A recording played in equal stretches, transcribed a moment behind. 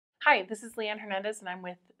Hi, this is Liane Hernandez, and I'm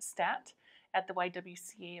with STAT at the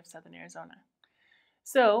YWCA of Southern Arizona.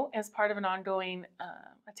 So, as part of an ongoing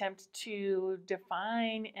attempt to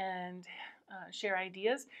define and share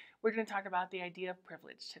ideas, we're going to talk about the idea of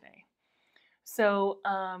privilege today. So,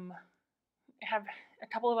 I have a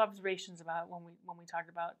couple of observations about when we talk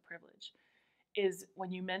about privilege. Is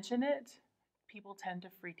when you mention it, people tend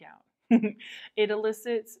to freak out. It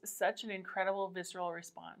elicits such an incredible visceral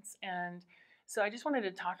response, and so I just wanted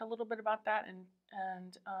to talk a little bit about that, and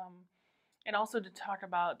also to talk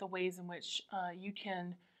about the ways in which you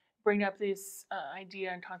can bring up this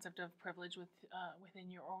idea and concept of privilege within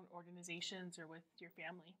your own organizations or with your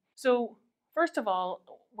family. So, first of all,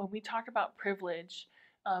 when we talk about privilege,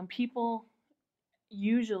 people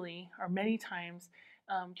usually or many times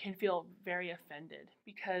can feel very offended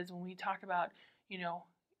because when we talk about, you know,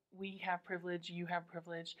 we have privilege, you have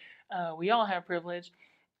privilege, we all have privilege,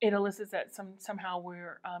 it elicits that somehow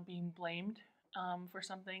we're being blamed for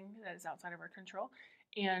something that is outside of our control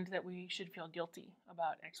and that we should feel guilty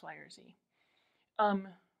about X, Y, or Z. Um,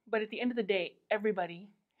 but at the end of the day, everybody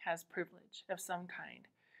has privilege of some kind.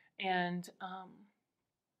 And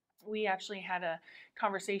we actually had a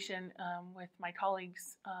conversation with my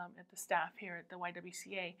colleagues at the staff here at the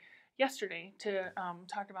YWCA yesterday to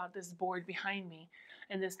talk about this board behind me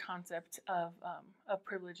and this concept of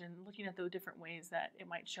privilege and looking at the different ways that it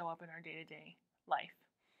might show up in our day-to-day life.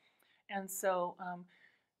 And so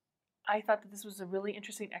I thought that this was a really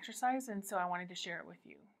interesting exercise, and so I wanted to share it with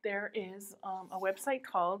you. There is a website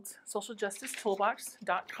called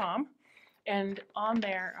socialjustice.toolbox.com, and on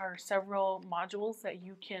there are several modules that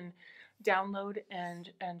you can download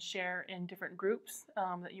and share in different groups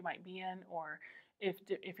that you might be in, or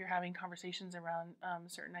if you're having conversations around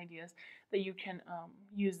certain ideas, that you can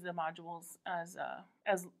use the modules as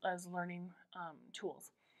learning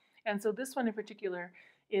tools. And so this one in particular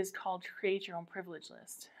is called Create Your Own Privilege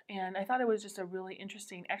List. And I thought it was just a really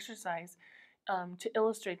interesting exercise to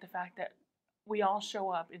illustrate the fact that we all show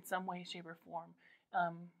up in some way, shape, or form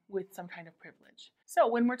with some kind of privilege. So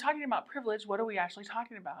when we're talking about privilege, what are we actually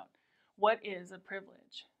talking about? What is a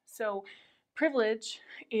privilege? So privilege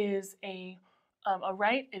is a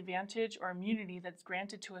right, advantage, or immunity that's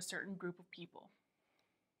granted to a certain group of people,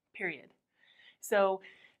 period. So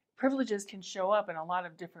privileges can show up in a lot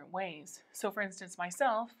of different ways. So for instance,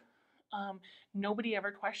 myself, nobody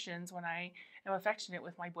ever questions when I am affectionate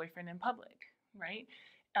with my boyfriend in public, right?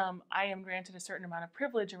 I am granted a certain amount of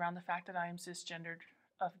privilege around the fact that I am cisgendered,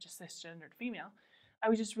 just cisgendered female. I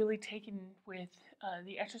was just really taken with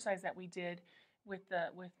the exercise that we did with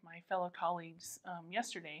my fellow colleagues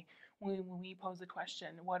yesterday when we posed the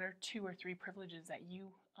question: what are 2 or 3 privileges that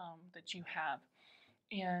you have?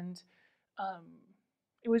 And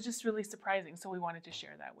it was just really surprising. So we wanted to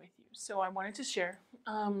share that with you. So I wanted to share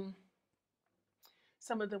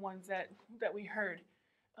some of the ones that we heard.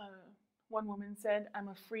 One woman said, "I'm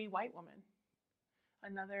a free white woman."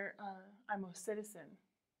 Another, "I'm a citizen."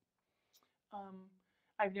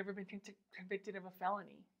 I've never been convicted of a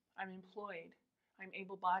felony. I'm employed. I'm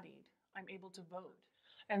able-bodied. I'm able to vote.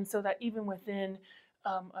 And so that even within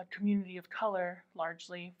a community of color,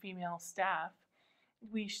 largely female staff,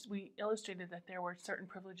 we illustrated that there were certain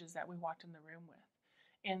privileges that we walked in the room with.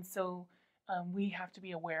 And so we have to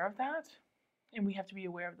be aware of that, and we have to be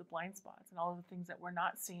aware of the blind spots and all of the things that we're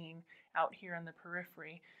not seeing out here on the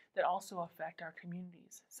periphery that also affect our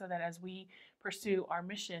communities, so that as we pursue our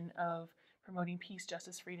mission of promoting peace,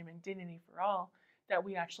 justice, freedom, and dignity for all, that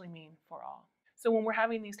we actually mean for all. So when we're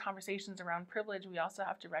having these conversations around privilege, we also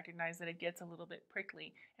have to recognize that it gets a little bit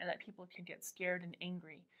prickly and that people can get scared and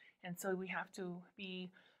angry. And so we have to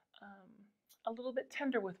be a little bit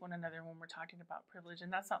tender with one another when we're talking about privilege.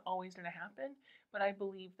 And that's not always going to happen. But I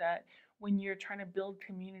believe that when you're trying to build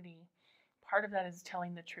community, part of that is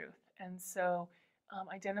telling the truth. And so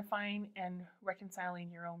identifying and reconciling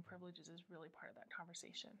your own privileges is really part of that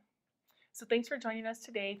conversation. So thanks for joining us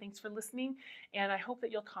today. Thanks for listening. And I hope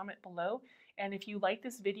that you'll comment below. And if you like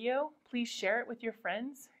this video, please share it with your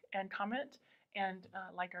friends and comment and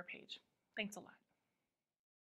like our page. Thanks a lot.